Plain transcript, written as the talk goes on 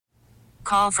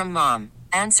call from mom.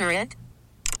 Answer it.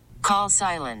 Call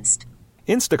silenced.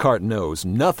 Instacart knows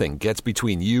nothing gets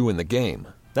between you and the game.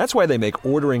 That's why they make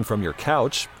ordering from your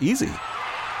couch easy.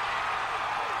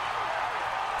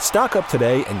 Stock up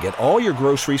today and get all your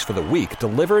groceries for the week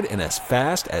delivered in as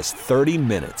fast as 30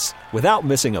 minutes without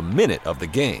missing a minute of the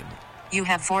game. You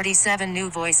have 47 new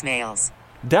voicemails.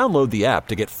 Download the app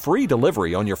to get free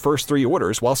delivery on your first 3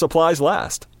 orders while supplies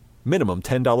last. Minimum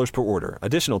 $10 per order.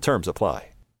 Additional terms apply.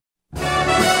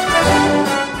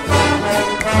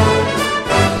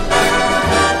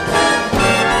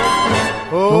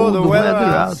 Oh, the weather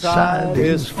outside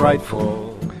is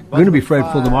frightful. Going to be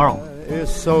frightful tomorrow. It's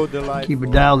so delightful. Keep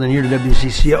it dialed in here to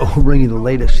WCCO. We'll bring you the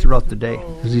latest throughout the day.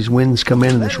 As these winds come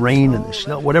in and this rain and the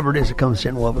snow, whatever it is that comes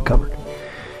in, we'll have it covered.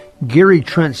 Gary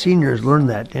Trent Sr. has learned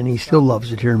that, and he still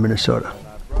loves it here in Minnesota.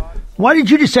 Why did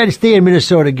you decide to stay in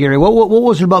Minnesota, Gary? What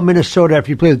was it about Minnesota after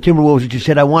you played with Timberwolves that you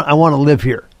said, I want to live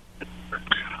here?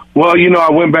 Well, I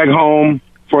went back home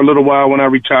for a little while when I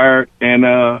retired, and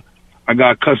I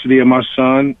got custody of my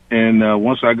son. And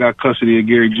once I got custody of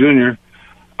Gary Jr.,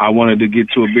 I wanted to get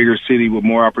to a bigger city with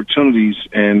more opportunities.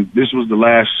 And this was the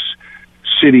last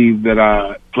city that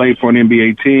I played for an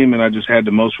NBA team, and I just had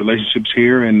the most relationships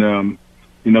here. And,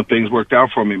 things worked out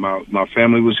for me. My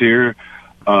family was here.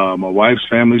 My wife's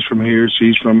family's from here.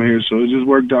 She's from here. So it just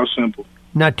worked out simple.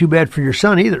 Not too bad for your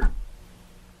son either.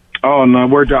 Oh, no, it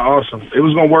worked out awesome. It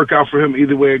was going to work out for him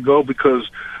either way it go because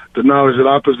the knowledge that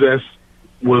I possessed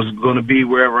was going to be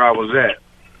wherever I was at.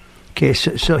 Okay,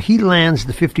 so he lands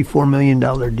the $54 million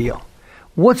deal.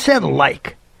 What's that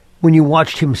like when you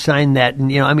watched him sign that? And,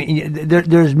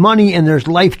 there's money and there's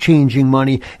life-changing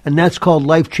money, and that's called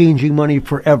life-changing money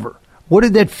forever. What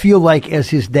did that feel like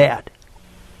as his dad?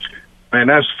 Man,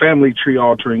 that's family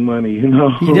tree-altering money,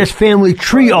 That's family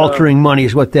tree-altering money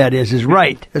is what that is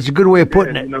right. That's a good way of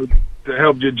putting it. To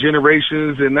help your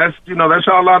generations, and that's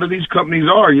how a lot of these companies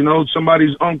are.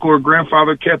 Somebody's uncle or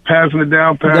grandfather kept passing it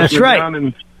down, That's right. down,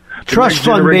 and trust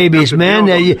fund babies, man.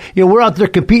 We're out there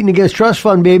competing against trust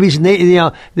fund babies, and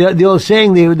the old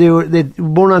saying they were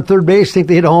born on third base, think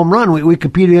they hit a home run. We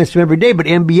compete against them every day, but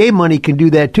NBA money can do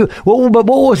that too. What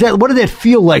was that? What did that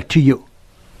feel like to you?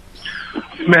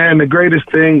 Man, the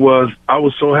greatest thing was I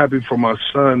was so happy for my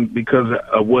son because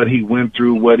of what he went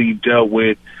through, what he dealt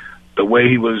with, the way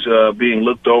he was being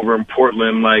looked over in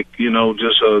Portland, like,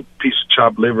 just a piece of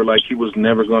chopped liver, like he was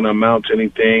never going to amount to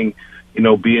anything,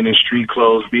 being in street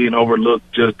clothes, being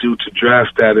overlooked just due to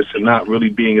draft status and not really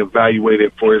being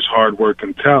evaluated for his hard work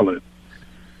and talent.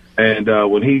 And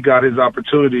when he got his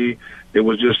opportunity, it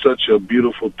was just such a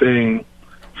beautiful thing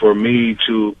for me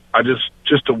to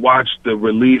watch the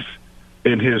relief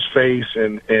in his face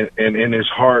and in his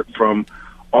heart from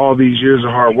all these years of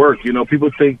hard work.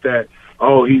 People think that,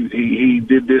 he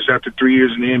did this after 3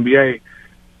 years in the NBA.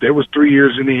 There was 3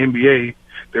 years in the NBA.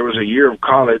 There was a year of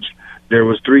college. There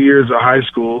was 3 years of high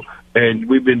school. And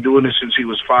we've been doing this since he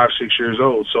was 5, 6 years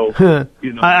old. So,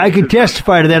 I can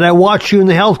testify to that. I watched you in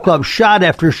the health club, shot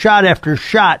after shot after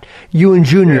shot, you and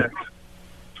Junior. Yeah.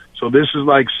 So this is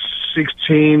like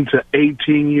 16 to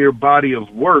 18-year body of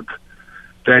work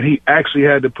that he actually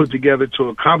had to put together to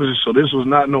accomplish it. So this was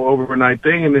not no overnight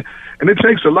thing. And it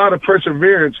takes a lot of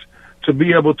perseverance to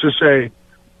be able to say,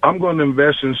 I'm going to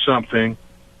invest in something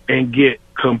and get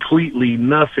completely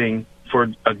nothing for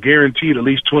a guaranteed at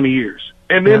least 20 years.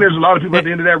 And then there's a lot of people at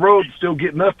the end of that road still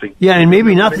get nothing. Yeah, and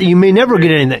maybe nothing. You may never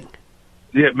get anything.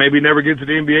 Yeah, maybe never get to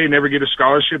the NBA, never get a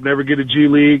scholarship, never get a G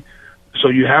League. So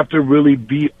you have to really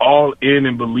be all in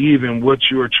and believe in what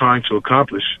you are trying to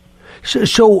accomplish.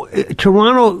 So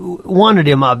Toronto wanted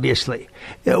him, obviously.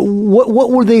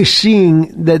 What were they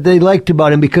seeing that they liked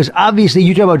about him? Because obviously,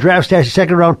 you talk about draft status,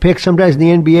 second-round picks. Sometimes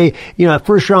in the NBA,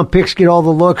 first-round picks get all the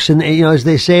looks, and as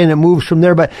they say, and it moves from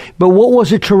there. But what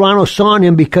was it Toronto saw in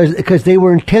him because they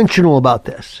were intentional about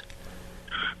this?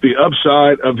 The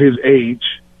upside of his age,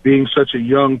 being such a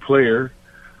young player,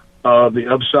 the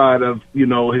upside of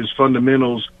his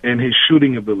fundamentals and his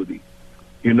shooting ability,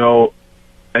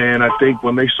 And I think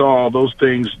when they saw all those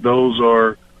things, those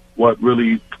are what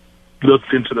really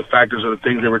looked into the factors of the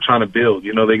things they were trying to build.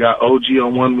 They got OG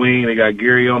on one wing, they got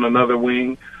Gary on another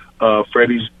wing.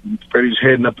 Freddie's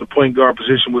heading up the point guard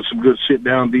position with some good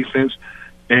sit-down defense,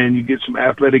 and you get some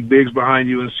athletic bigs behind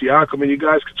you in Siakam, and you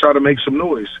guys could try to make some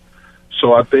noise.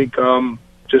 So I think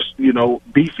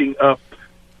beefing up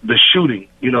the shooting.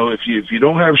 If you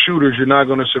don't have shooters, you're not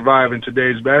going to survive in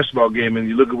today's basketball game. And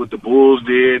you look at what the Bulls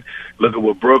did, look at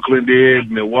what Brooklyn did,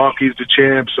 Milwaukee's the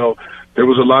champ. So there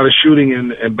was a lot of shooting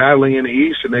and battling in the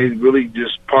East, and they really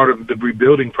just part of the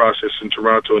rebuilding process in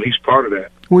Toronto, and he's part of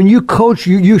that. When you coach,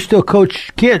 you still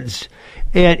coach kids.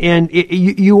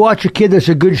 you watch a kid that's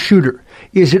a good shooter.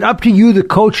 Is it up to you, the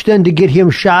coach, then to get him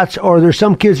shots, or are there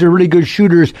some kids that are really good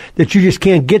shooters that you just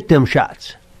can't get them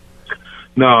shots?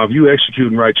 No, if you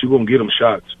executing right, you're going to get them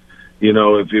shots. You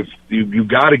know, if you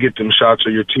got to get them shots,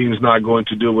 or your team's not going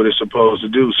to do what it's supposed to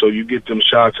do. So you get them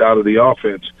shots out of the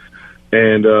offense.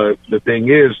 And the thing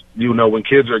is, you know, when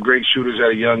kids are great shooters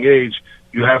at a young age,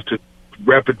 you have to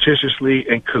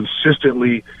repetitiously and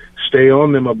consistently stay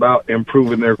on them about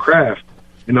improving their craft.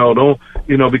 You know,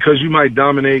 because you might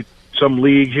dominate some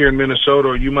league here in Minnesota,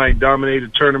 or you might dominate a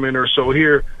tournament or so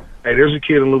here. Hey, there's a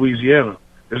kid in Louisiana.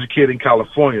 There's a kid in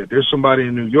California. There's somebody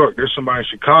in New York. There's somebody in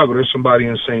Chicago. There's somebody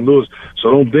in St. Louis.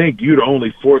 So don't think you're the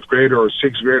only fourth grader or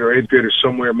sixth grader or eighth grader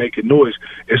somewhere making noise.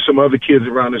 There's some other kids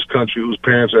around this country whose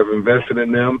parents have invested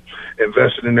in them,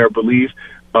 invested in their belief,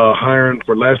 hiring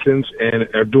for lessons, and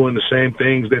are doing the same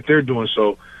things that they're doing.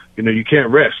 So, you know, you can't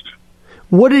rest.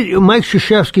 What did Mike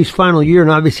Krzyzewski's final year,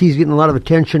 and obviously he's getting a lot of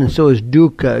attention, and so is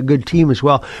Duke, a good team as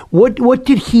well. What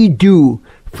did he do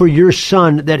for your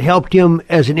son that helped him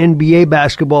as an NBA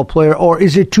basketball player, or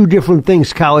is it two different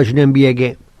things, college and NBA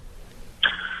game?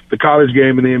 The college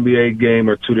game and the NBA game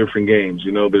are two different games.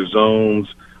 You know, there's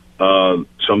zones,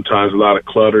 sometimes a lot of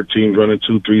clutter, teams running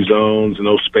 2-3 zones,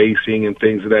 no spacing and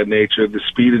things of that nature. The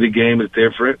speed of the game is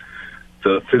different.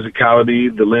 The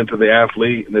physicality, the length of the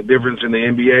athlete, and the difference in the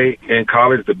NBA and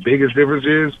college, the biggest difference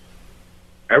is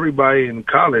everybody in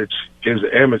college is an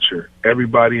amateur.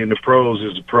 Everybody in the pros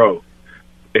is a pro.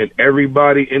 And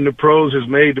everybody in the pros has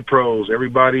made the pros.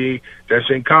 Everybody that's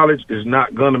in college is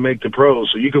not going to make the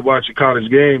pros. So you could watch a college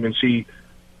game and see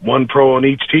one pro on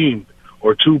each team,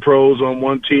 or two pros on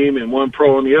one team and one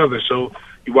pro on the other. So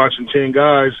you're watching 10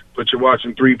 guys, but you're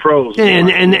watching 3 pros.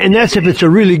 And that's if it's a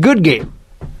really good game.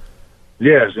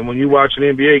 Yes, and when you watch an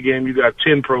NBA game, you got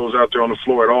 10 pros out there on the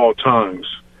floor at all times.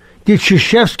 Did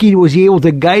Krzyzewski, was he able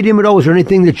to guide him at all? Was there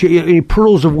anything any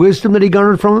pearls of wisdom that he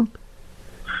garnered from him?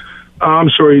 I'm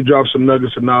sure he dropped some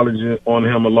nuggets of knowledge on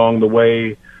him along the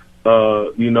way,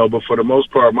 you know, but for the most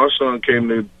part, my son came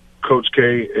to Coach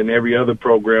K and every other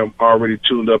program already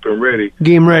tuned up and ready.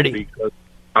 Game ready. Because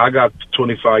I got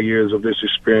 25 years of this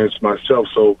experience myself,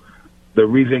 so the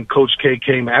reason Coach K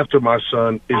came after my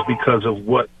son is because of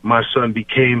what my son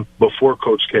became before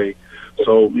Coach K.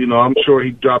 So, you know, I'm sure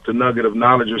he dropped a nugget of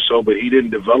knowledge or so, but he didn't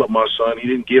develop my son. He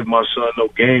didn't give my son no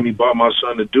game. He brought my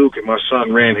son to Duke, and my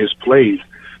son ran his plays.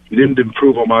 You didn't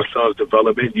improve on my son's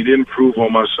development. You didn't improve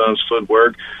on my son's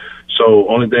footwork. So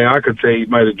only thing I could say, he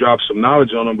might have dropped some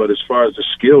knowledge on him, but as far as the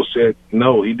skill set,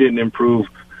 no, he didn't improve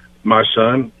my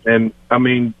son. And, I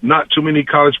mean, not too many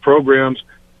college programs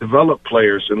develop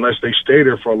players unless they stay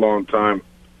there for a long time,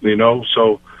 you know.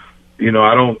 So, you know,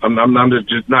 I'm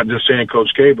not just saying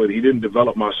Coach K, but he didn't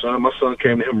develop my son. My son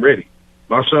came to him ready.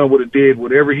 My son would have did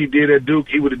whatever he did at Duke.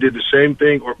 He would have did the same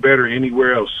thing or better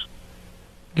anywhere else.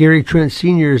 Gary Trent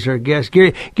Sr. is our guest.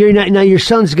 Gary, now your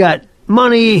son's got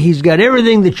money. He's got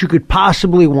everything that you could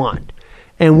possibly want.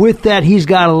 And with that, he's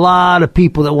got a lot of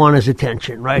people that want his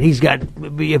attention, right? He's got,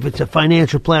 if it's a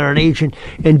financial planner, an agent,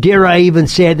 and dare I even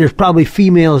say it, there's probably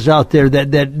females out there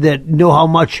that know how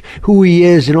much, who he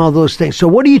is and all those things. So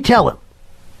what do you tell him?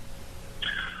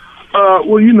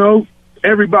 Well, you know,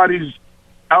 everybody's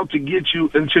out to get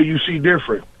you until you see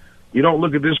different. You don't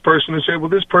look at this person and say, well,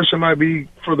 this person might be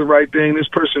for the right thing. This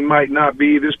person might not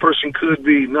be. This person could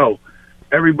be. No.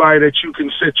 Everybody that you can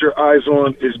set your eyes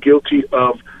on is guilty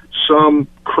of some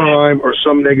crime or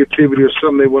some negativity or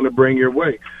something they want to bring your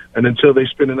way. And until they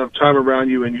spend enough time around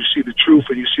you and you see the truth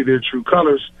and you see their true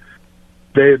colors,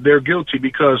 they're guilty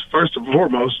because, first and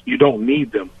foremost, you don't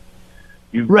need them.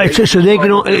 Right, so they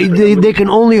can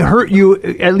only hurt you,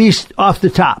 at least off the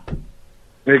top.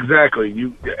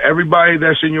 Exactly. Everybody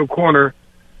that's in your corner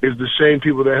is the same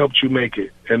people that helped you make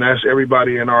it, and that's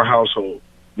everybody in our household.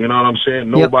 You know what I'm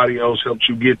saying? Nobody else helped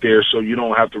you get there, so you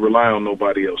don't have to rely on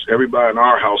nobody else. Everybody in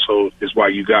our household is why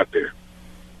you got there.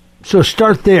 So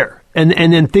start there, and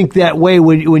then think that way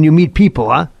when you meet people,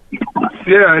 huh?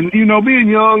 Yeah, and you know, being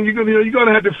young, you're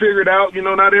gonna have to figure it out. You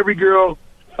know, not every girl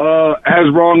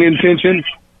has wrong intentions,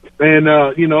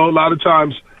 and you know, a lot of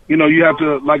times, you know, you have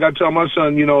to, like I tell my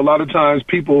son, you know, a lot of times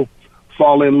people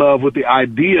fall in love with the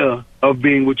idea of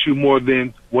being with you more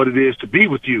than what it is to be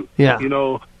with you. Yeah. You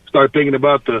know, start thinking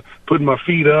about putting my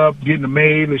feet up, getting a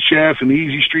maid and a chef and the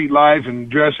easy street life and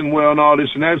dressing well and all this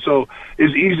and that. So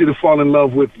it's easy to fall in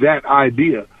love with that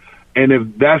idea. And if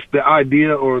that's the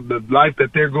idea or the life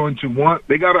that they're going to want,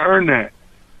 they got to earn that.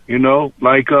 You know,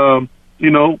 like,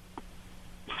 you know,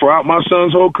 throughout my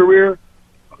son's whole career,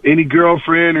 any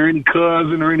girlfriend or any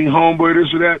cousin or any homeboy,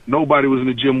 this or that, nobody was in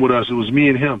the gym with us. It was me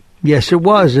and him. Yes, it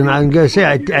was, and I'm going to say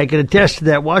I can attest to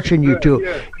that watching you two.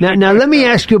 Yeah. Now, let me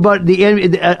ask you about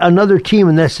another team,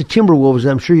 and that's the Timberwolves.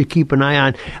 I'm sure you keep an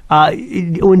eye on.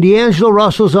 When D'Angelo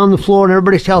Russell's on the floor and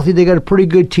everybody's healthy, they got a pretty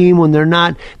good team. When they're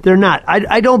not, they're not.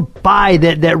 I don't buy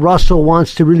that Russell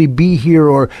wants to really be here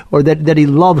or that he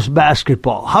loves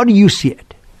basketball. How do you see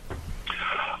it?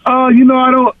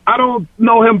 I don't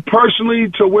know him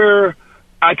personally to where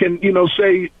I can,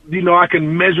 say, I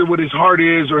can measure what his heart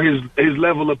is or his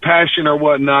level of passion or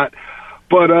whatnot.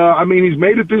 But, he's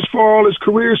made it this far all his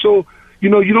career. So, you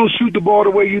don't shoot the ball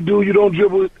the way you do. You don't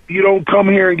dribble. You don't come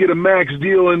here and get a max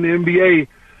deal in the NBA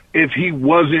if he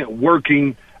wasn't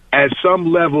working at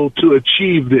some level to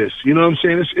achieve this. You know what I'm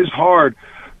saying? It's hard.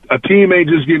 A team ain't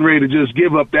just getting ready to just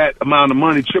give up that amount of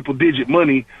money, triple-digit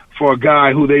money, for a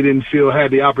guy who they didn't feel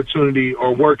had the opportunity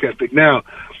or work ethic. Now,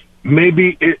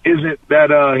 maybe it isn't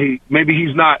that maybe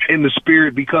he's not in the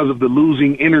spirit because of the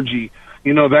losing energy,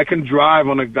 that can drive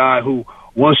on a guy who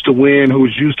wants to win, who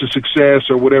is used to success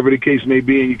or whatever the case may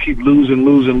be, and you keep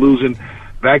losing.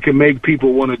 That can make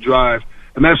people want to drive.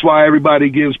 And that's why everybody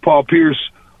gives Paul Pierce,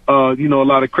 a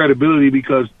lot of credibility,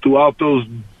 because throughout those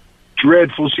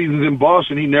dreadful seasons in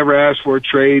Boston, he never asked for a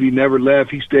trade. He never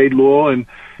left. He stayed loyal, and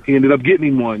he ended up getting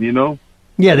him one,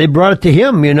 Yeah, they brought it to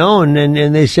him,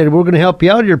 and they said, we're going to help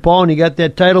you out here, Paul, and he got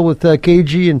that title with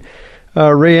KG and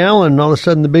Ray Allen, and all of a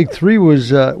sudden the big three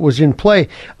was in play.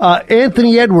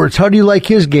 Anthony Edwards, how do you like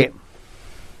his game?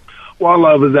 Well, I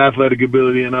love his athletic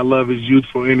ability, and I love his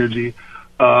youthful energy.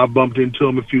 I bumped into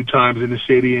him a few times in the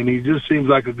city, and he just seems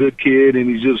like a good kid, and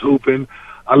he's just hooping.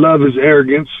 I love his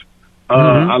arrogance.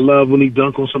 I love when he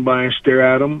dunk on somebody and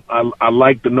stare at him. I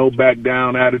like the no back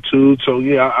down attitude. So,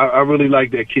 yeah, I really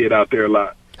like that kid out there a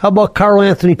lot. How about Karl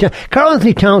Anthony Towns? Karl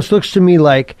Anthony Towns looks to me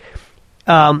like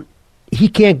he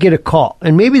can't get a call.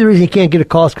 And maybe the reason he can't get a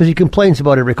call is because he complains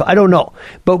about every call. I don't know.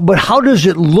 But how does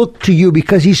it look to you?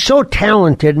 Because he's so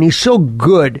talented and he's so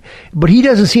good, but he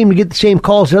doesn't seem to get the same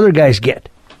calls the other guys get.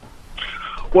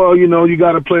 Well, you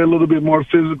got to play a little bit more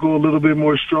physical, a little bit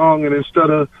more strong, and instead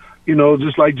of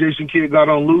just like Jason Kidd got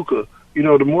on Luka,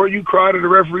 the more you cry to the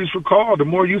referees for call, the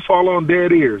more you fall on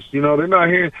dead ears. They're not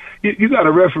hearing. You got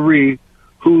a referee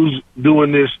who's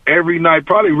doing this every night,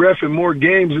 probably reffing more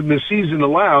games than the season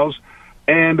allows,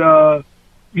 and,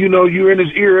 you're in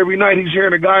his ear every night. He's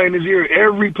hearing a guy in his ear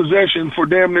every possession for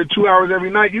damn near 2 hours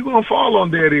every night. You're going to fall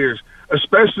on dead ears,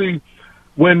 especially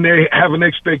when they have an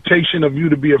expectation of you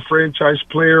to be a franchise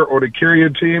player or to carry a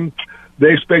team.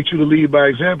 They expect you to lead by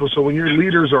example. So when your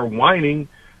leaders are whining,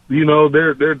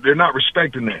 they're not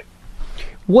respecting that.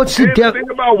 What's the thing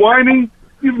about whining?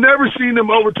 You've never seen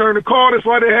them overturn a call. That's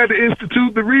why they had to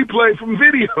institute the replay from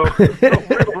video. The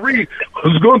referee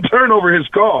was going to turn over his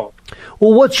call.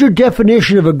 Well, what's your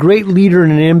definition of a great leader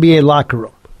in an NBA locker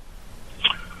room?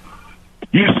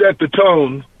 You set the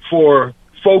tone for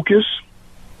focus.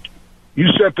 You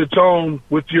set the tone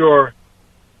with your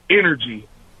energy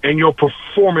and your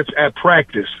performance at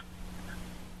practice.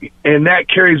 And that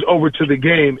carries over to the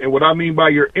game. And what I mean by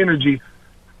your energy,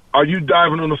 are you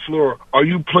diving on the floor? Are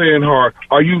you playing hard?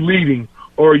 Are you leading?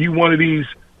 Or are you one of these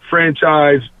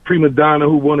franchise prima donna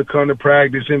who want to come to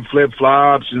practice in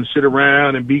flip-flops and sit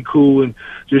around and be cool and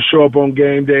just show up on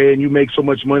game day, and you make so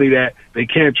much money that they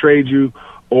can't trade you,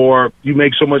 or you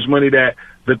make so much money that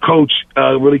the coach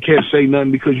really can't say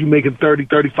nothing because you're making $30,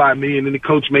 $35 million and the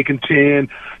coach making 10.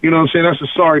 You know what I'm saying? That's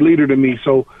a sorry leader to me.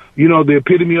 So, the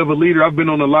epitome of a leader, I've been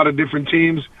on a lot of different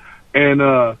teams, and,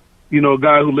 a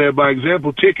guy who led by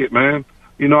example, Ticket, man.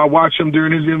 I watched him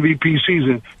during his MVP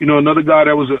season. Another guy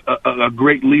that was a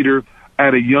great leader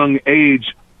at a young age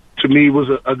to me was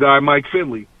a guy, Mike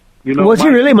Finley. Was he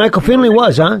really? Michael Finley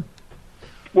was, huh?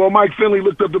 Well, Mike Finley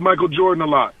looked up to Michael Jordan a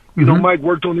lot. Mike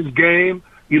worked on his game.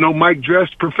 Mike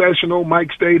dressed professional.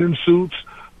 Mike stayed in suits.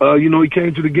 He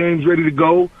came to the games ready to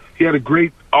go. He had a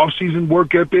great off-season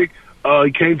work ethic.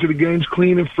 He came to the games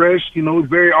clean and fresh.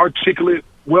 Very articulate,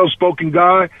 well-spoken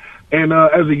guy. And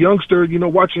as a youngster,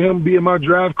 watching him be in my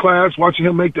draft class, watching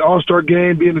him make the All-Star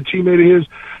game, being a teammate of his,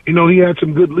 he had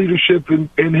some good leadership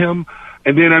in him.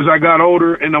 And then as I got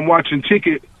older and I'm watching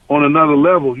Ticket on another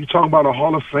level, you talk about a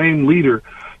Hall of Fame leader.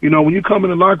 When you come in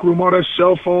the locker room, all that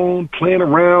cell phone, playing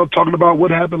around, talking about what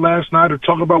happened last night or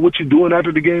talking about what you're doing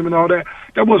after the game and all that,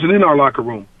 that wasn't in our locker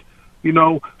room.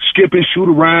 Skip and shoot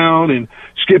around and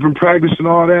skip and practice and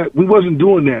all that. We wasn't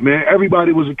doing that, man.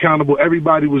 Everybody was accountable.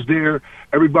 Everybody was there.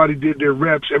 Everybody did their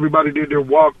reps. Everybody did their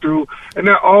walkthrough. And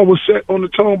that all was set on the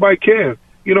tone by Kev.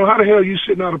 How the hell you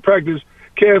sitting out of practice?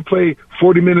 Kev played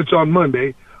 40 minutes on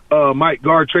Monday. Mike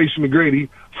guard Tracy McGrady.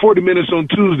 40 minutes on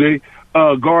Tuesday.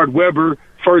 Guard Weber,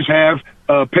 first half.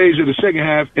 Page of the second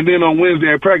half, and then on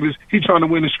Wednesday at practice, he's trying to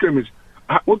win the scrimmage.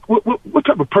 What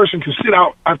type of person can sit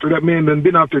out after that man done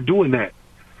been out there doing that?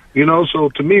 You know, so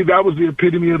to me, that was the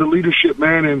epitome of the leadership,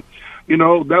 man. And, you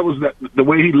know, that was the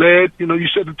way he led. You know, you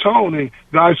set the tone, and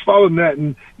guys following that.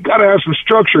 And you got to have some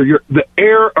structure. The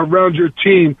air around your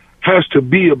team has to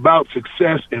be about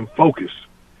success and focus.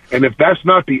 And if that's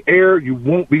not the air, you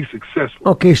won't be successful.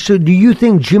 Okay, so do you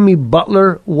think Jimmy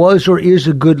Butler was or is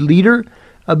a good leader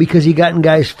because he got in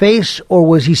guys' face, or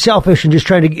was he selfish and just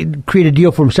trying to create a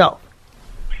deal for himself?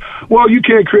 Well, you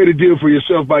can't create a deal for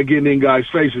yourself by getting in guys'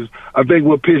 faces. I think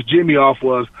what pissed Jimmy off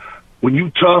was when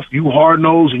you tough, you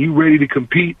hard-nosed, and you ready to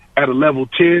compete at a level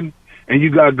 10, and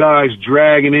you got guys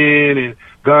dragging in and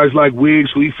guys like Wiggs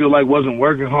who he feel like wasn't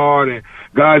working hard, and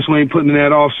guys who ain't putting in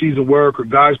that off-season work, or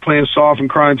guys playing soft and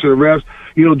crying to the refs.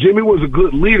 You know, Jimmy was a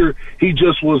good leader. He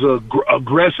just was a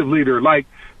aggressive leader. Like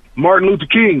Martin Luther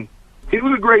King, he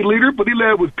was a great leader, but he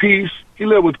led with peace. He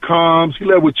led with calms. He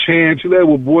led with chants. He led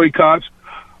with boycotts.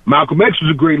 Malcolm X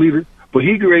was a great leader, but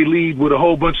he great lead with a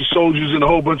whole bunch of soldiers and a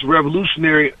whole bunch of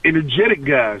revolutionary, energetic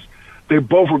guys. They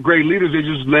both were great leaders. They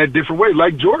just led different ways.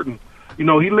 Like Jordan, you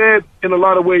know, he led in a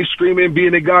lot of ways, screaming,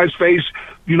 being in guys' face,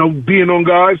 you know, being on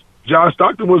guys. John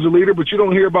Stockton was a leader, but you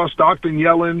don't hear about Stockton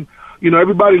yelling. You know,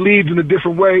 everybody leads in a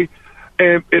different way,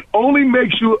 and it only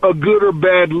makes you a good or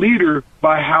bad leader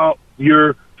by how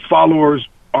your followers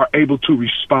are able to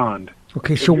respond.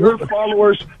 Okay, so if your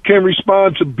followers can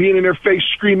respond to being in their face,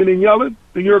 screaming and yelling,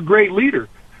 then you're a great leader.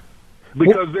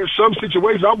 Because there's some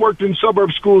situations. I worked in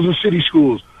suburb schools and city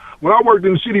schools. When I worked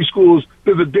in city schools,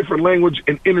 there's a different language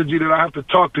and energy that I have to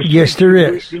talk to. Yes, there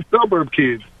is. Suburb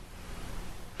kids.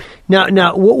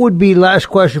 Now, what would be, last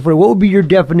question for you, what would be your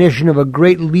definition of a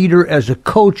great leader as a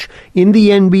coach in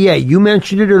the NBA? You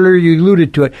mentioned it earlier, you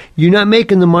alluded to it. You're not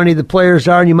making the money the players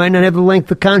are, and you might not have the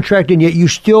length of contract, and yet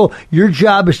your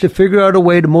job is to figure out a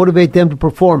way to motivate them to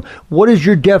perform. What is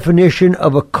your definition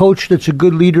of a coach that's a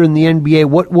good leader in the NBA?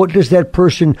 What does that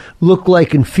person look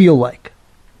like and feel like?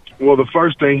 Well, the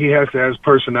first thing, he has to have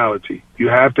personality. You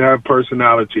have to have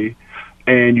personality,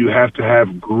 and you have to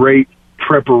have great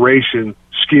preparation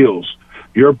skills.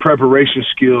 Your preparation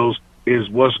skills is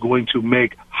what's going to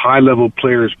make high-level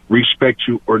players respect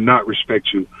you or not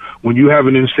respect you. When you have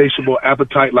an insatiable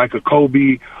appetite like a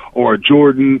Kobe or a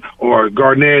Jordan or a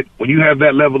Garnett, when you have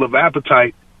that level of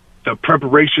appetite, the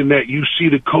preparation that you see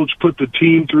the coach put the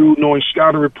team through, knowing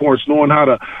scouting reports, knowing how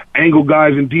to angle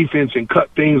guys in defense and cut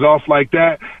things off like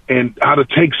that, and how to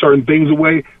take certain things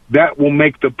away, that will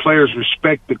make the players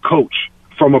respect the coach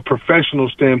from a professional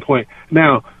standpoint.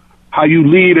 Now, how you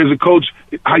lead as a coach,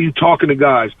 how you talking to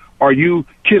guys. Are you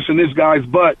kissing this guy's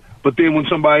butt, but then when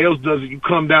somebody else does it, you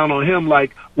come down on him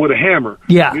like with a hammer?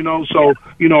 Yeah. You know, so,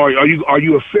 you know, are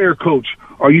you a fair coach?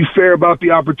 Are you fair about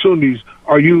the opportunities?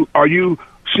 Are you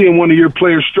seeing one of your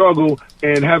players struggle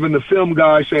and having the film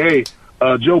guy say, hey,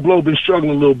 Joe Blow been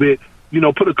struggling a little bit, you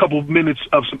know, put a couple of minutes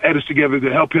of some edits together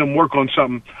to help him work on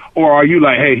something? Or are you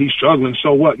like, hey, he's struggling,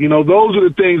 so what? You know, those are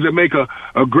the things that make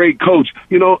a great coach.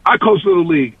 You know, I coach Little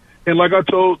League. And like I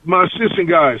told my assistant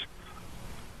guys,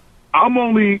 I'm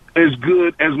only as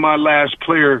good as my last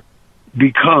player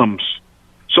becomes.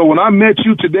 So when I met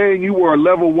you today and you were a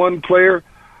level 1 player,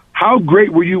 how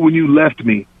great were you when you left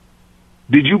me?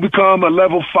 Did you become a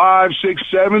level 5, 6,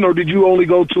 7, or did you only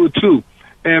go to a 2?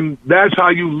 And that's how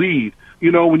you lead.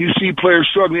 You know, when you see players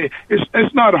struggling,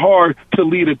 it's not hard to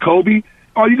lead a Kobe.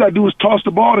 All you got to do is toss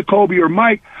the ball to Kobe or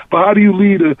Mike. But how do you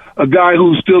lead a guy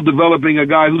who's still developing, a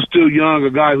guy who's still young, a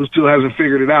guy who still hasn't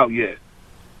figured it out yet?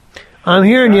 I'm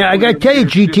hearing you. I got to tell you,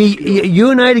 GT,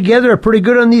 you and I together are pretty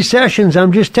good on these sessions.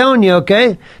 I'm just telling you,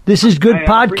 okay? This is good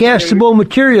podcastable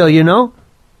material, you know?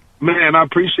 Man, I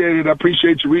appreciate it. I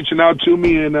appreciate you reaching out to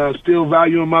me and still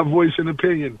valuing my voice and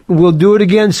opinion. We'll do it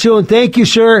again soon. Thank you,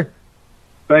 sir.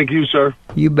 Thank you, sir.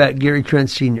 You bet, Gary Trent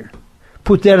Sr.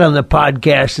 Put that on the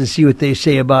podcast and see what they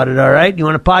say about it, all right? You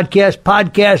want a podcast?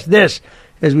 Podcast this,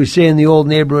 as we say in the old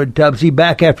neighborhood tub. See,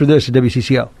 back after this at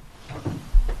WCCO.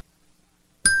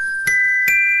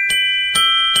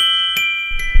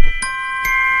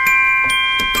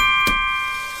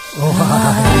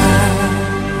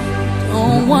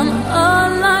 Don't want a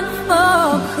lot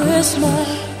for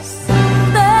Christmas.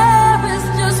 There is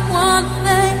just one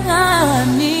thing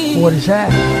I need. What is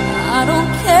that? I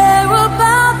don't care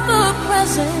about the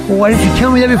present. Well, why didn't you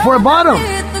tell me that before I bought them?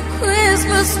 The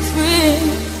Christmas tree.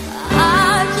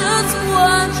 I just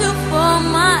want you for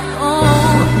my own.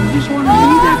 You just want me,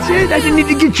 that's it? I didn't need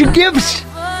to get you gifts.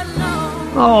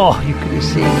 Oh, you could have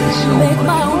saved me so Make much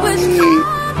my wish money. come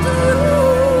true.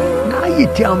 Now you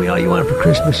tell me all you want for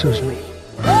Christmas was me.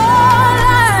 All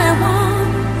I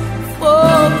want for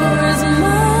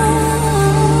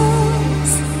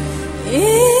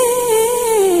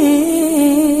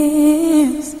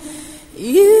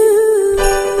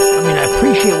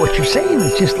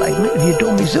just like, man, if you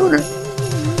told me sooner,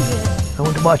 I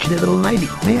wouldn't have bought you that little 90.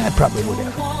 Yeah, I probably would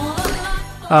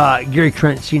have. Gary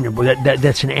Trent Sr., boy,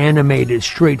 that's an animated,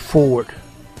 straightforward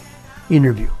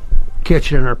interview.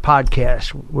 Catch it on our podcast,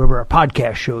 wherever our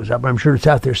podcast shows up. I'm sure it's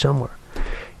out there somewhere.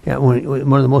 Yeah, one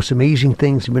of the most amazing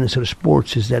things in Minnesota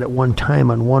sports is that at one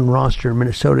time on one roster in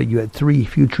Minnesota, you had 3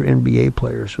 future NBA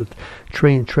players with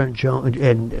Trey and Trent Jones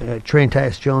and Trey and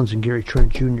Tyus Jones and Gary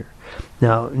Trent Jr.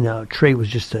 Now Trey was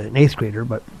just an 8th grader,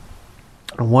 but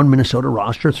on one Minnesota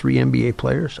roster, 3 NBA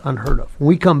players, unheard of. When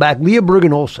we come back, Leah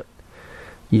Bergen Olsen,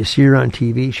 you see her on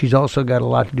TV. She's also got a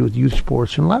lot to do with youth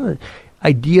sports and a lot of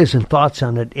ideas and thoughts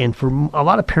on it. And for a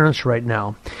lot of parents right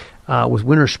now, with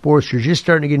winter sports, you're just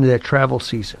starting to get into that travel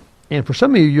season. And for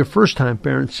some of you, your first-time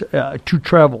parents, to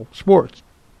travel sports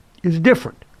is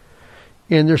different.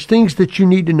 And there's things that you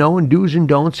need to know and do's and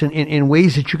don'ts and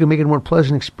ways that you can make it a more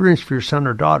pleasant experience for your son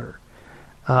or daughter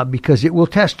because it will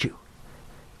test you.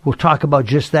 We'll talk about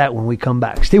just that when we come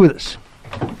back. Stay with us.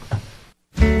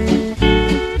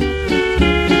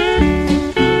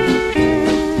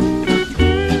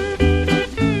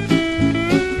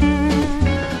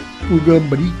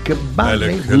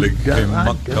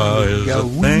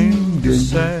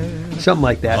 Something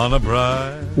like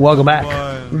that. Welcome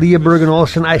back. Leah Bergen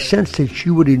Olsen, I sense that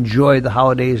you would enjoy the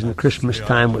holidays and the Christmas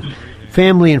time with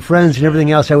family and friends and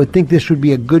everything else. I would think this would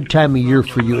be a good time of year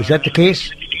for you. Is that the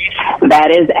case?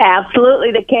 That is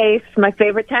absolutely the case. My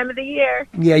favorite time of the year.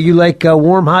 Yeah, you like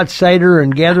warm hot cider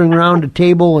and gathering around a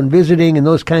table and visiting and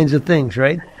those kinds of things,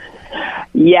 right?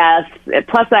 Yes.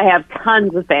 Plus, I have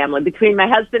tons of family. Between my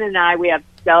husband and I, we have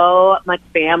so much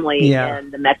family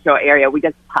in the metro area. We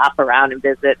just pop around and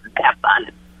visit and have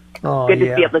fun. It's good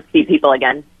to be able to see people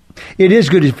again. It is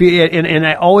good to feel, and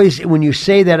I always, when you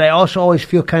say that, I also always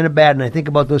feel kind of bad, and I think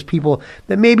about those people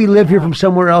that maybe live here from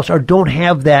somewhere else or don't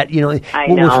have that, what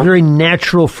was very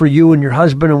natural for you and your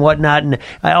husband and whatnot, and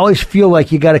I always feel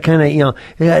like you got to kind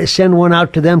of, send one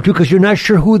out to them too, because you're not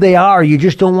sure who they are. You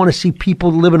just don't want to see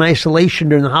people live in isolation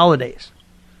during the holidays.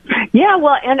 Yeah,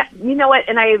 well, and you know what,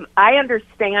 and I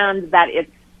understand that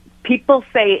it's, people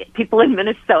in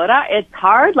Minnesota, it's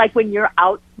hard, like when you're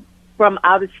from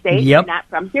out of state, not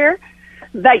from here,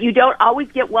 that you don't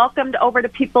always get welcomed over to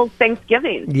people's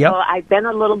Thanksgiving. So I've been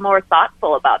a little more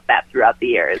thoughtful about that throughout the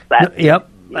years.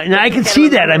 And I can see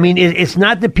that. I mean, it's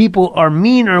not that people are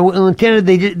mean or ill-intended.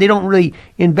 They don't really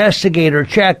investigate or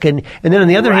check. And then on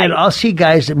the other hand, I'll see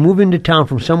guys that move into town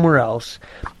from somewhere else,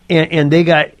 and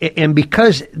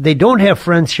because they don't have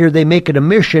friends here, they make it a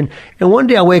mission. And one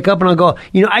day I'll wake up and I'll go,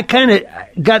 I kind of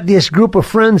got this group of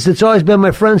friends that's always been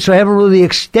my friends, so I haven't really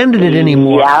extended it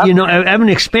anymore. I haven't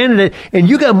expanded it. And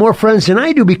you got more friends than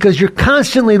I do because you're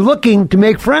constantly looking to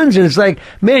make friends. And it's like,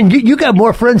 man, you got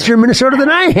more friends here in Minnesota than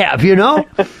I have,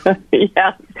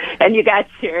 Yeah. And you got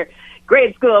your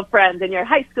grade school friends and your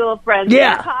high school friends and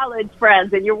your college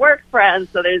friends and your work friends.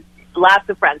 So there's lots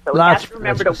of friends. So we have to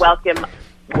remember to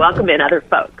welcome in other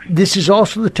folks. This is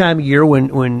also the time of year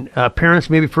when parents,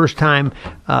 maybe first time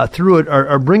through it,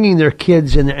 are bringing their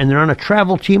kids and they're on a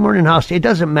travel team or an in-house. It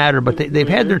doesn't matter, but they've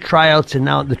had their tryouts and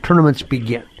now the tournaments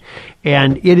begin.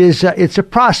 And it's a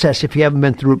process if you haven't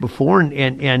been through it before.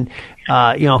 And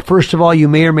first of all, you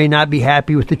may or may not be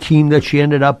happy with the team that you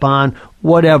ended up on,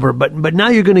 whatever. But now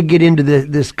you're going to get into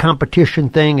this competition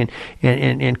thing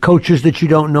and coaches that you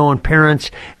don't know and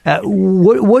parents.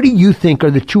 What do you think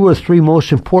are the 2 or 3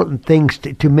 most important things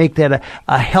to make that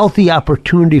a healthy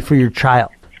opportunity for your child?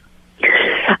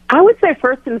 I would say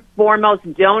first and foremost,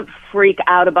 don't freak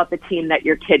out about the team that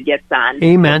your kid gets on.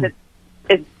 Amen.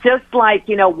 It's just like,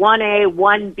 1A,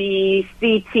 1B,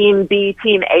 C team, B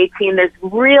team, A team. There's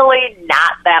really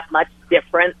not that much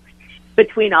difference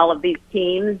between all of these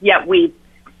teams, yet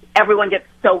everyone gets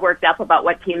so worked up about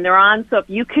what team they're on. So if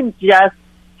you can just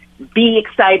be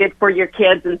excited for your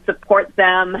kids and support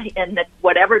them in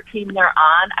whatever team they're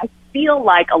on, I feel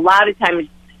like a lot of times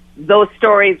those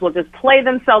stories will just play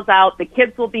themselves out. The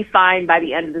kids will be fine by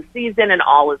the end of the season and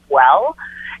all is well.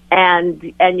 And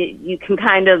you can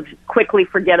kind of quickly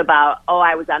forget about,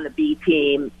 I was on the B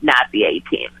team, not the A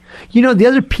team. The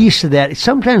other piece of that is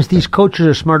sometimes these coaches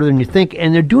are smarter than you think,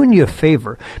 and they're doing you a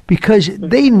favor because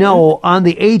they know on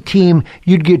the A team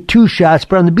you'd get 2 shots,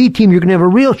 but on the B team you're going to have a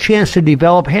real chance to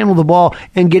develop, handle the ball,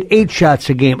 and get 8 shots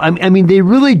a game. I mean, they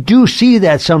really do see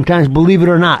that sometimes, believe it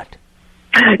or not.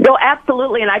 No,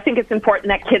 absolutely, and I think it's important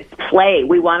that kids play.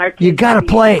 We want our kids you got to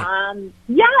play.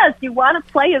 Yes, you want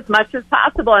to play as much as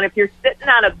possible, and if you're sitting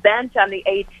on a bench on the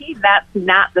A team, that's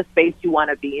not the space you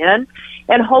want to be in.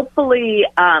 And hopefully,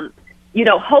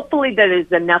 hopefully there is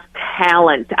enough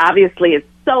talent. Obviously, it's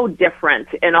so different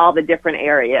in all the different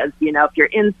areas. You know, if you're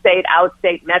in-state,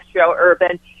 out-state, metro,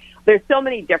 urban, there's so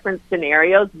many different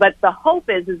scenarios. But the hope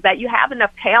is that you have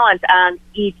enough talent on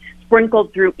each,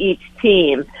 sprinkled through each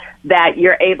team, that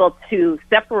you're able to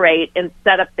separate and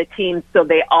set up the teams so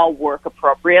they all work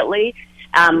appropriately.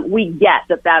 We get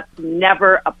that that's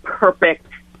never a perfect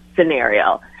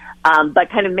scenario, but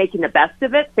kind of making the best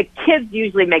of it. The kids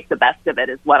usually make the best of it,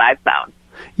 is what I've found.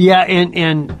 Yeah,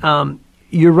 and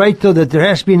you're right, though, that there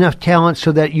has to be enough talent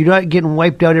so that you're not getting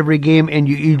wiped out every game and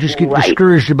you just get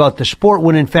discouraged about the sport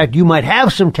when, in fact, you might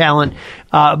have some talent,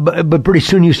 but pretty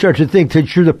soon you start to think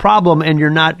that you're the problem and you're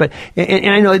not. But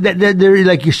and I know that there,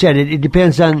 like you said, it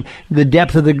depends on the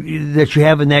depth of that you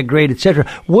have in that grade, etc.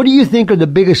 What do you think are the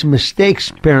biggest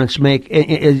mistakes parents make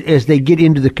as they get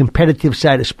into the competitive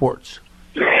side of sports?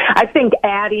 I think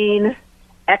adding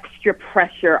extra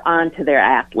pressure onto their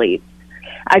athletes.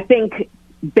 I think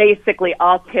basically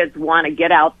all kids want to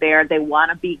get out there. They want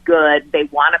to be good. They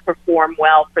want to perform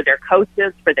well for their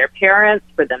coaches, for their parents,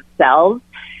 for themselves.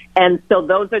 And so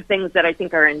those are things that I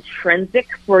think are intrinsic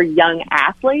for young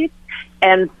athletes.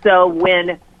 And so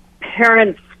when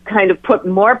parents kind of put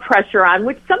more pressure on,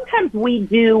 which sometimes we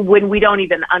do when we don't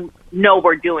even know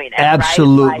we're doing it.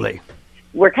 Absolutely. Right? Like,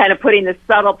 we're kind of putting this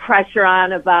subtle pressure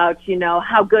on about, you know,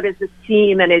 how good is this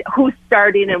team and who's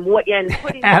starting and what, and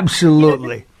putting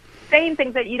absolutely. You know, saying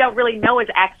things that you don't really know is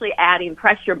actually adding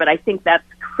pressure, but I think that's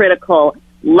critical.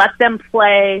 Let them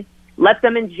play, let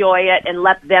them enjoy it, and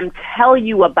let them tell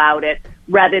you about it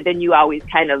rather than you always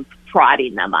kind of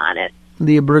prodding them on it.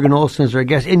 Leah Bergen-Olsen is our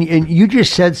guest, and you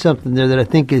just said something there that I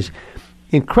think is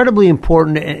incredibly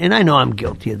important, and I know I'm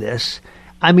guilty of this.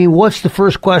 I mean, what's the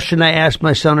first question I ask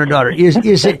my son or daughter? Is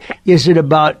it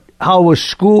about how was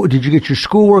school? Did you get your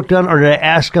schoolwork done, or did I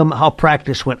ask them how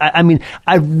practice went? I mean,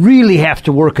 I really have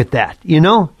to work at that, you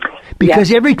know,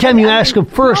 because every time you ask them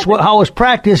first how was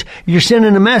practice, you're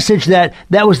sending a message that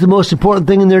was the most important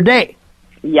thing in their day.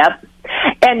 Yep.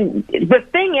 And the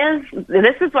thing is,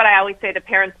 this is what I always say to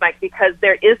parents, Mike, because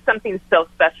there is something so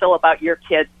special about your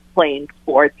kids playing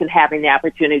sports and having the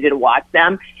opportunity to watch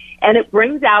them. And it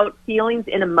brings out feelings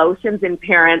and emotions in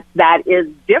parents that is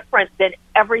different than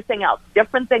everything else,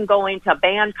 different than going to a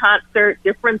band concert,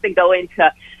 different than going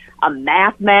to a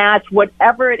math match,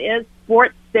 whatever it is.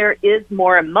 Sports, there is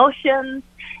more emotions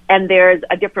and there's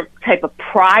a different type of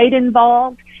pride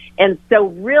involved. And so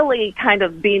really kind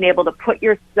of being able to put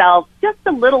yourself just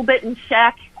a little bit in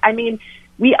check. I mean,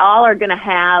 we all are going to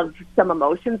have some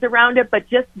emotions around it, but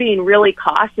just being really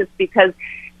cautious, because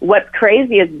what's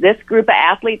crazy is this group of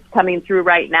athletes coming through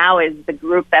right now is the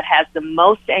group that has the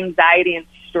most anxiety and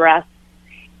stress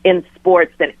in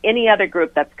sports than any other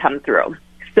group that's come through.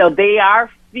 So they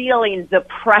are feeling the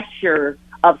pressure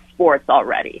of sports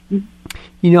already.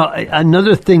 You know,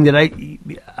 another thing that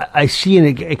I see,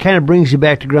 and it kind of brings you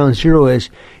back to ground zero, is,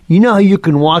 you know how you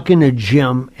can walk in a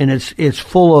gym and it's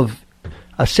full of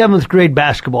a 7th grade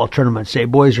basketball tournament, say,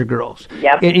 boys or girls.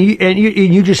 Yep. And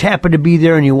you just happen to be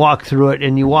there and you walk through it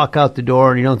and you walk out the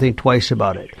door and you don't think twice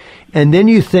about it. And then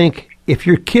you think, if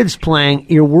your kid's playing,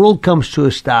 your world comes to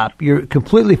a stop. You're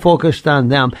completely focused on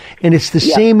them. And it's the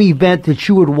same event that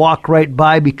you would walk right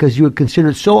by because you would consider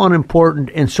it so unimportant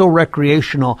and so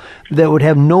recreational that would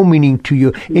have no meaning to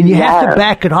you. And you have to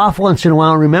back it off once in a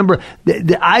while and remember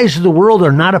the eyes of the world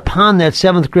are not upon that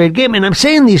 7th grade game. And I'm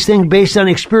saying these things based on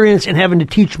experience and having to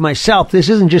teach myself. This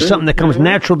isn't just something that comes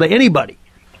natural to anybody.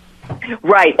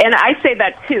 Right. And I say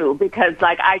that too, because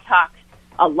like I talk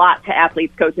a lot to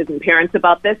athletes, coaches, and parents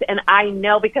about this. And I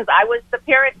know, because I was the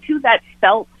parent too that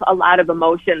felt a lot of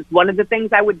emotions. One of the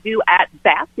things I would do at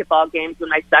basketball games when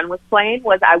my son was playing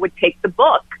was I would take the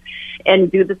book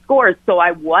and do the scores so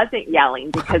I wasn't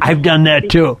yelling. Because I've done that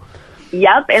too.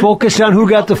 Yep. And focus on who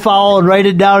got the foul and write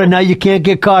it down, and now you can't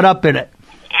get caught up in it.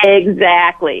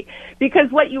 Exactly.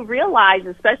 Because what you realize,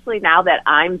 especially now that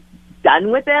I'm done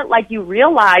with it, like you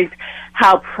realize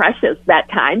how precious that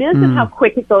time is and how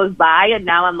quick it goes by. And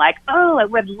now I'm like, oh, I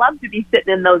would love to be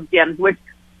sitting in those gyms, which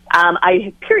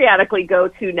I periodically go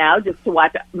to now just to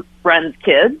watch friends'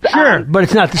 kids. Sure, but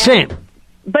it's not the same.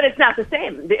 But it's not the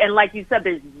same. And like you said,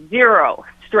 there's zero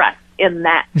stress in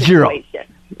that situation. Zero.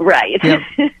 Right.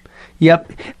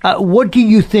 Yep. What do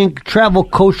you think travel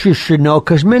coaches should know?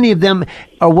 Because many of them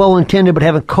are well-intended but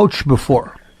haven't coached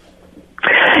before.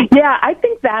 Yeah, I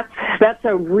think that's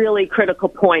a really critical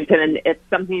point, and it's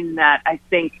something that I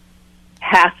think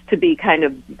has to be kind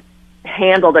of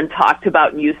handled and talked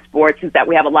about in youth sports, is that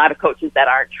we have a lot of coaches that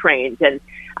aren't trained. And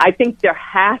I think there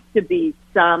has to be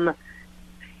some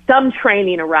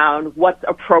training around what's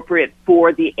appropriate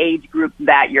for the age group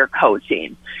that you're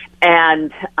coaching.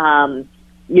 And,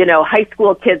 high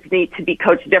school kids need to be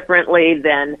coached differently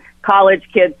than college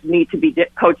kids need to be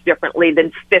coached differently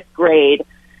than fifth grade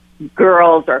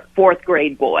girls or fourth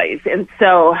grade boys. And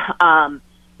so,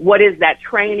 what is that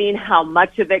training? How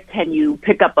much of it can you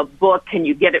pick up a book? Can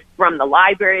you get it from the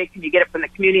library? Can you get it from the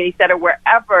community center?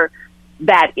 Wherever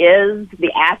that is,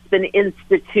 the Aspen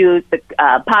Institute, the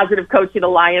Positive Coaching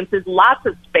Alliance, there's lots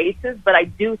of spaces, but I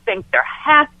do think there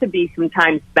has to be some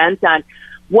time spent on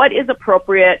what is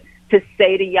appropriate to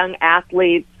say to young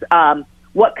athletes,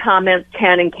 what comments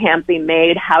can and can't be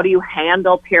made, how do you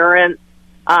handle parents,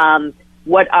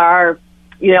 what are,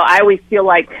 I always feel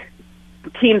like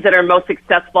teams that are most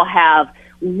successful have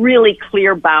really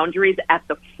clear boundaries at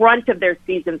the front of their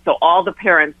season so all the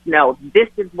parents know this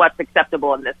is what's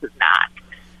acceptable and this is not.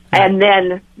 And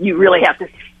then you really have to,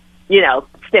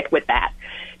 stick with that.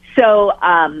 So,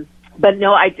 but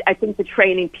no, I think the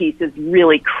training piece is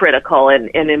really critical and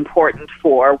important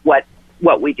for what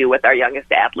we do with our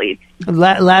youngest athletes.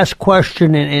 Last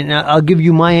question, and I'll give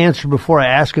you my answer before I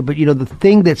ask it, but the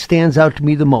thing that stands out to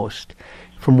me the most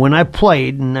from when I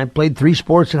played, and I played 3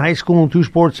 sports in high school and 2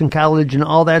 sports in college and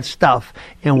all that stuff,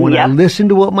 and when I listen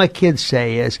to what my kids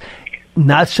say is,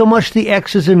 not so much the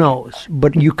X's and O's,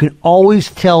 but you can always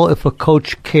tell if a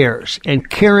coach cares. And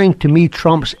caring to me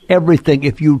trumps everything.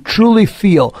 If you truly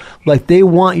feel like they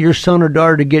want your son or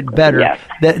daughter to get better,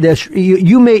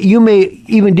 you may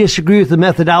even disagree with the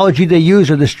methodology they use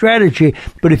or the strategy,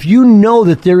 but if you know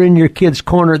that they're in your kid's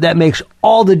corner, that makes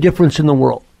all the difference in the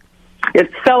world.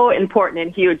 It's so important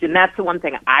and huge, and that's the one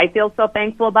thing I feel so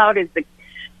thankful about is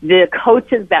the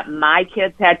coaches that my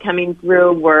kids had coming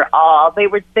through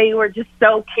they were just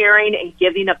so caring and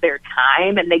giving of their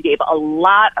time, and they gave a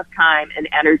lot of time and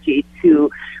energy to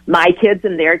my kids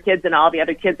and their kids and all the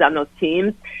other kids on those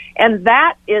teams. And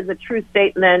that is a true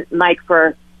statement, Mike,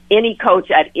 for any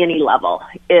coach at any level,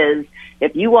 is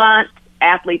if you want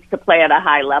athletes to play at a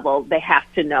high level, they have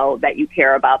to know that you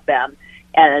care about them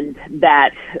and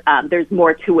that there's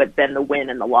more to it than the win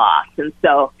and the loss. And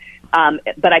so,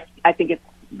 but I think it's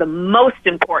the most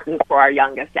important for our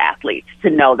youngest athletes to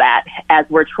know that as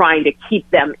we're trying to keep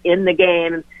them in the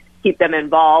game, keep them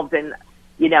involved, and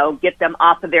get them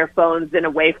off of their phones and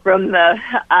away from the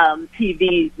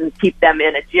TVs and keep them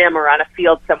in a gym or on a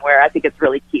field somewhere. I think it's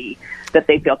really key that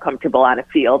they feel comfortable on a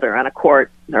field or on a court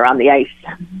or on the ice.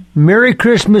 Merry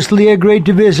Christmas, Leah. Great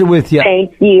to visit with you.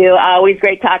 Thank you. Always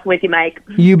great talking with you, Mike.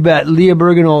 You bet. Leah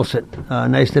Bergen-Olsen.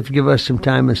 Nice enough to give us some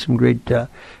time and some great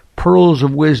pearls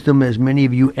of wisdom as many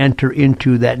of you enter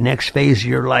into that next phase of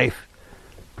your life.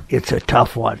 It's a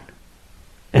tough one.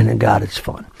 And in God, it's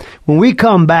fun. When we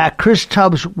come back, Chris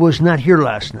Tubbs was not here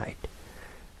last night.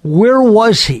 Where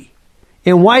was he?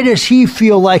 And why does he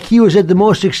feel like he was at the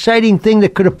most exciting thing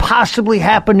that could have possibly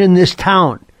happened in this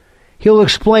town? He'll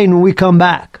explain when we come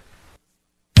back.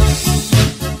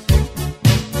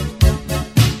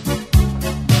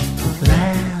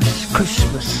 Last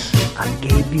Christmas, I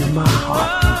gave you my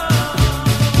heart.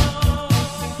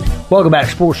 Welcome back,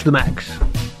 Sports to the Max.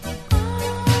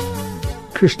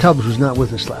 Chris Tubbs was not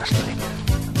with us last night,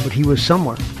 but he was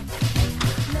somewhere.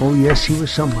 Oh, yes, he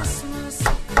was somewhere.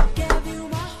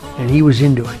 And he was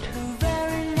into it.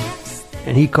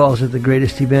 And he calls it the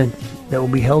greatest event that will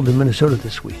be held in Minnesota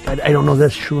this week. I don't know if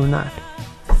that's true or not.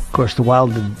 Of course, the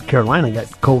Wild in Carolina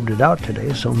got coveted out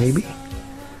today, so maybe.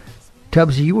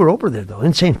 Tubbsy, you were over there, though,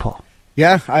 in St. Paul.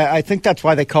 Yeah, I think that's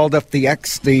why they called up the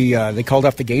X. They called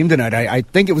off the game tonight. I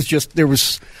think it was just there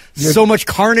was so much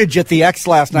carnage at the X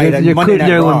last night. There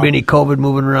wouldn't be any COVID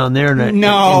moving around there.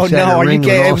 No.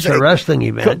 It was a wrestling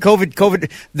event.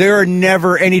 COVID. There are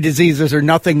never any diseases or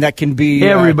nothing that can be.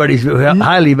 Everybody's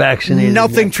highly vaccinated.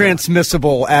 Nothing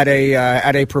transmissible at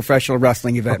a professional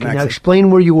wrestling event. Okay, now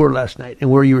explain where you were last night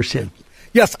and where you were sitting.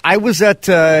 Yes, I was at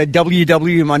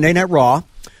WWE Monday Night Raw.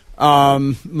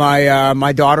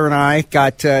 My daughter and I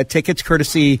got tickets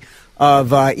courtee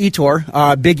of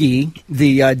Ettore, Big E,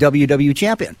 the WWE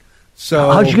champion.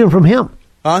 So how'd you get them from him?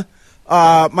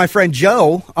 My friend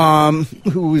Joe,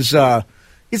 who's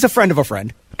he's a friend of a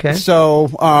friend. Okay.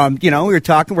 So we were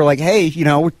talking. We're like, hey,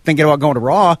 we're thinking about going to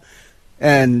Raw,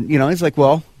 and he's like,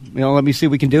 well, let me see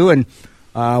what we can do, and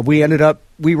we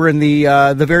were in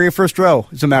the very first row,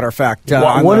 as a matter of fact.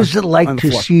 What is it like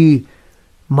to see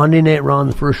Monday Night Raw in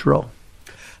the first row?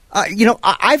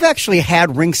 I've actually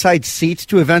had ringside seats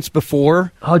to events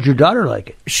before. How'd your daughter like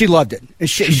it? She loved it.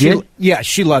 She did? Yeah,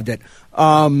 she loved it.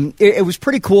 It was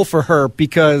pretty cool for her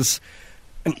because,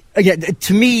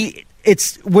 to me,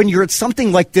 it's when you're at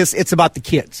something like this, it's about the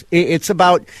kids. It's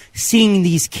about seeing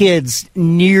these kids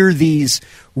near these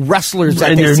wrestlers that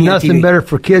And they there's see on nothing TV. better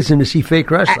for kids than to see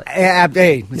fake wrestling.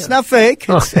 Hey, it's not fake.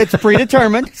 It's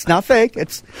predetermined. It's not fake.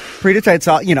 It's predetermined. It's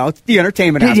all, it's the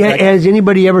entertainment aspect. Has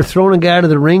anybody ever thrown a guy out of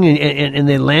the ring and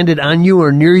they landed on you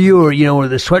or near you, or where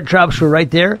the sweat drops were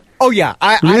right there? Oh yeah,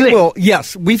 Really? I will.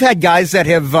 Yes, we've had guys that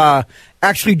have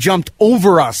actually jumped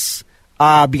over us,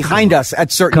 behind us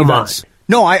at certain Come events. on.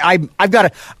 No, I've got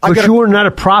to. But you were not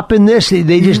a prop in this?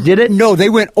 They just did it? No, they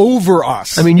went over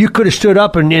us. I mean, you could have stood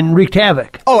up and wreaked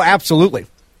havoc. Oh, absolutely.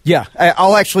 Yeah,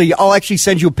 I'll actually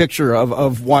send you a picture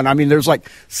of one. I mean, there's like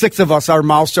 6 of us. Our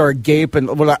mouths are agape,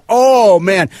 and we're like, oh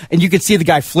man! And you can see the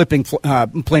guy flipping,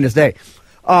 plain as day.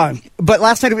 But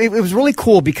last night it was really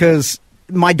cool because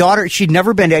my daughter, she'd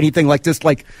never been to anything like this,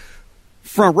 like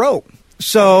front row.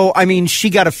 So I mean, she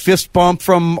got a fist bump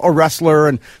from a wrestler,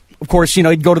 and of course,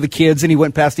 he'd go to the kids and he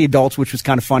went past the adults, which was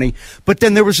kind of funny. But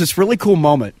then there was this really cool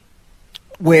moment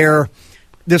where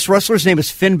this wrestler's name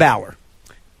is Finn Balor,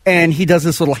 and he does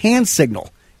this little hand signal.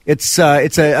 It's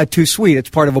a Too Sweet. It's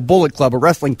part of a Bullet Club, a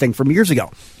wrestling thing from years ago.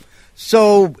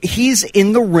 So he's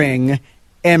in the ring,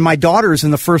 and my daughter's in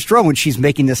the first row, and she's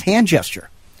making this hand gesture.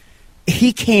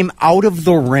 He came out of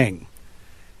the ring,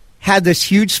 had this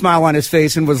huge smile on his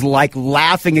face, and was like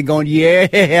laughing and going,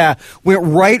 yeah, went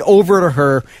right over to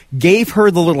her, gave her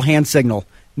the little hand signal,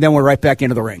 and then went right back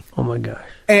into the ring. Oh my gosh.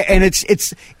 And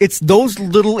it's those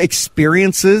little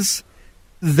experiences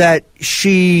that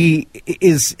she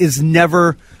is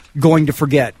never going to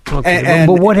forget. Okay.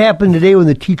 But what happened today when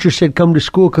the teacher said come to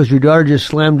school because your daughter just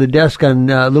slammed the desk on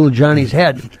little Johnny's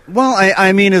head? Well,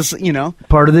 I mean, is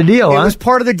part of the deal, it huh? was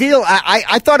part of the deal.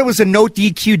 I thought it was a no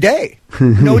DQ day.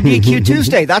 No DQ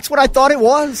Tuesday. That's what I thought it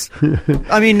was.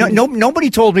 I mean, nobody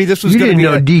told me this was going to be. You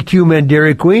didn't know DQ meant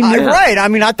Dairy Queen? Yeah. Right. I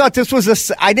mean, I thought this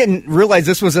was I didn't realize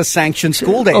this was a sanctioned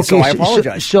school day, so I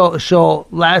apologize. So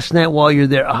last night while you're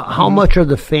there, how much are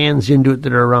the fans into it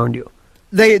that are around you?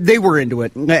 They were into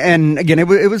it. And again, it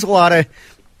was a lot of.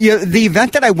 The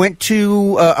event that I went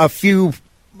to a few,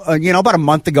 about a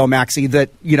month ago, Maxie, that,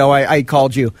 I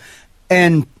called you.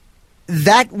 And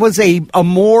that was a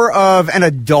more of an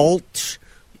adult,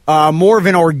 more of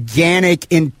an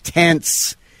organic,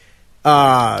 intense,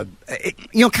 kind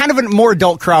of a more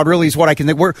adult crowd, really, is what I can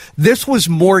think. Where this was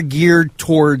more geared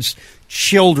towards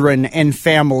children and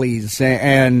families,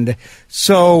 and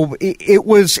so it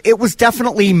was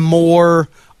definitely more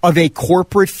of a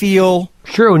corporate feel.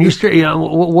 Sure, when you start,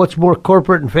 what's more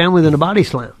corporate and family than a body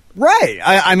slam? Right.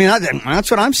 I mean,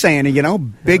 that's what I'm saying.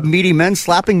 Big meaty men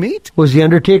slapping meat. Was the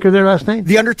Undertaker there last night?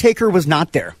 The Undertaker was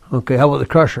not there. Okay, how about the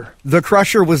Crusher? The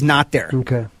Crusher was not there.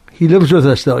 Okay, he lives with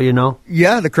us though,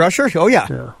 Yeah, the Crusher. Oh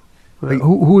yeah.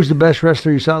 Who was the best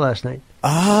wrestler you saw last night?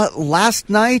 Last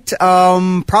night,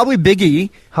 probably Big E.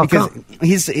 How come?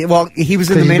 He was in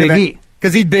the main Big event E.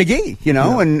 because he's Big E.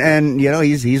 And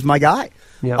he's my guy.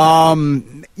 Yeah.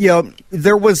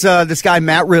 There was this guy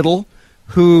Matt Riddle,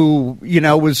 who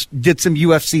did some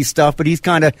UFC stuff, but he's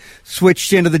kind of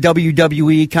switched into the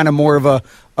WWE, kind of more of a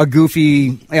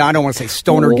goofy. I don't want to say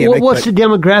stoner gimmick. What's the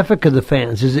demographic of the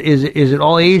fans? Is it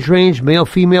all age range, male,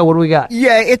 female? What do we got?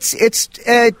 Yeah, it's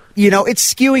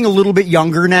skewing a little bit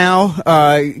younger now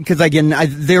because again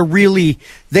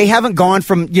they haven't gone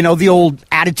from the old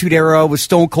Attitude Era with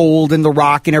Stone Cold and The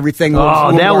Rock and everything.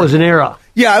 Oh, that was an era.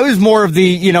 Yeah, it was more of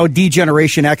the,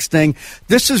 D-Generation X thing.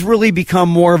 This has really become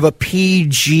more of a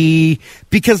PG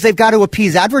because they've got to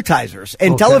appease advertisers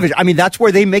and television. I mean, that's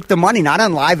where they make the money, not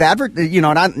on live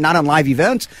not on live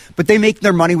events, but they make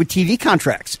their money with TV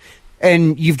contracts.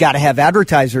 And you've got to have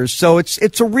advertisers. So it's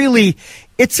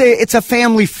a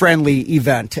family-friendly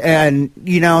event. And,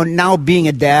 now being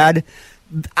a dad,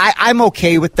 I'm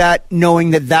okay with that,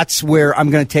 knowing that that's where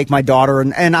I'm going to take my daughter,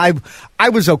 and I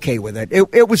was okay with it.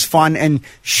 It was fun, and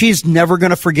she's never going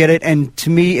to forget it. And to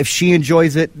me, if she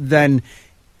enjoys it, then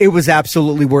it was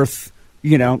absolutely worth,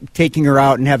 taking her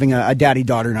out and having a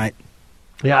daddy-daughter night.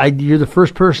 Yeah, you're the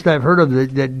first person I've heard of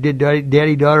that did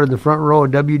daddy-daughter in the front row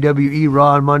of WWE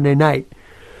Raw on Monday night.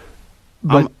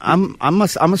 But I'm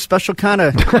a special kind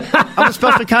of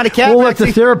cat. We'll let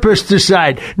the therapist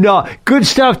decide. No, good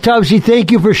stuff, Tubbsy.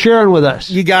 Thank you for sharing with us.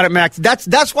 You got it, Max.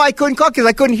 That's why I couldn't call, because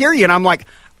I couldn't hear you, and I'm like,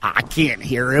 I can't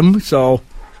hear him. So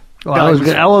I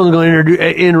wasn't going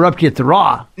to interrupt you at the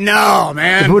Raw. No,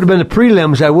 man. If it would have been the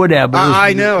prelims, I would have. But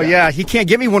I know. Yeah, he can't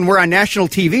get me when we're on national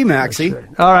TV, Maxie. Right.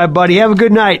 All right, buddy. Have a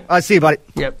good night. I'll see you, buddy.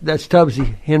 Yep, that's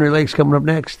Tubbsy. Henry Lake's coming up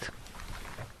next.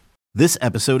 This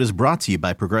episode is brought to you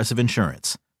by Progressive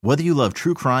Insurance. Whether you love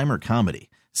true crime or comedy,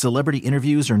 celebrity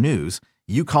interviews or news,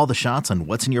 you call the shots on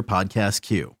what's in your podcast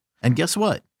queue. And guess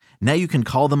what? Now you can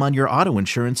call them on your auto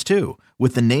insurance too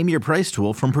with the Name Your Price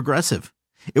tool from Progressive.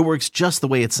 It works just the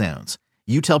way it sounds.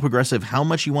 You tell Progressive how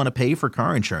much you want to pay for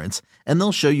car insurance, and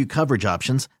they'll show you coverage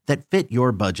options that fit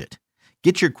your budget.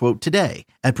 Get your quote today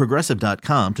at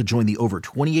Progressive.com to join the over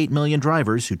 28 million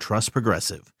drivers who trust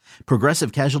Progressive.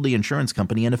 Progressive Casualty Insurance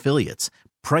Company and Affiliates.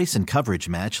 Price and coverage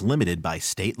match limited by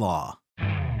state law.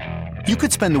 You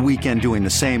could spend the weekend doing the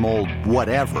same old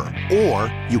whatever,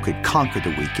 or you could conquer the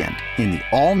weekend in the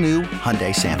all-new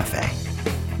Hyundai Santa Fe.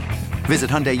 Visit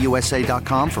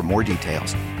HyundaiUSA.com for more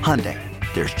details. Hyundai,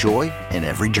 there's joy in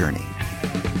every journey.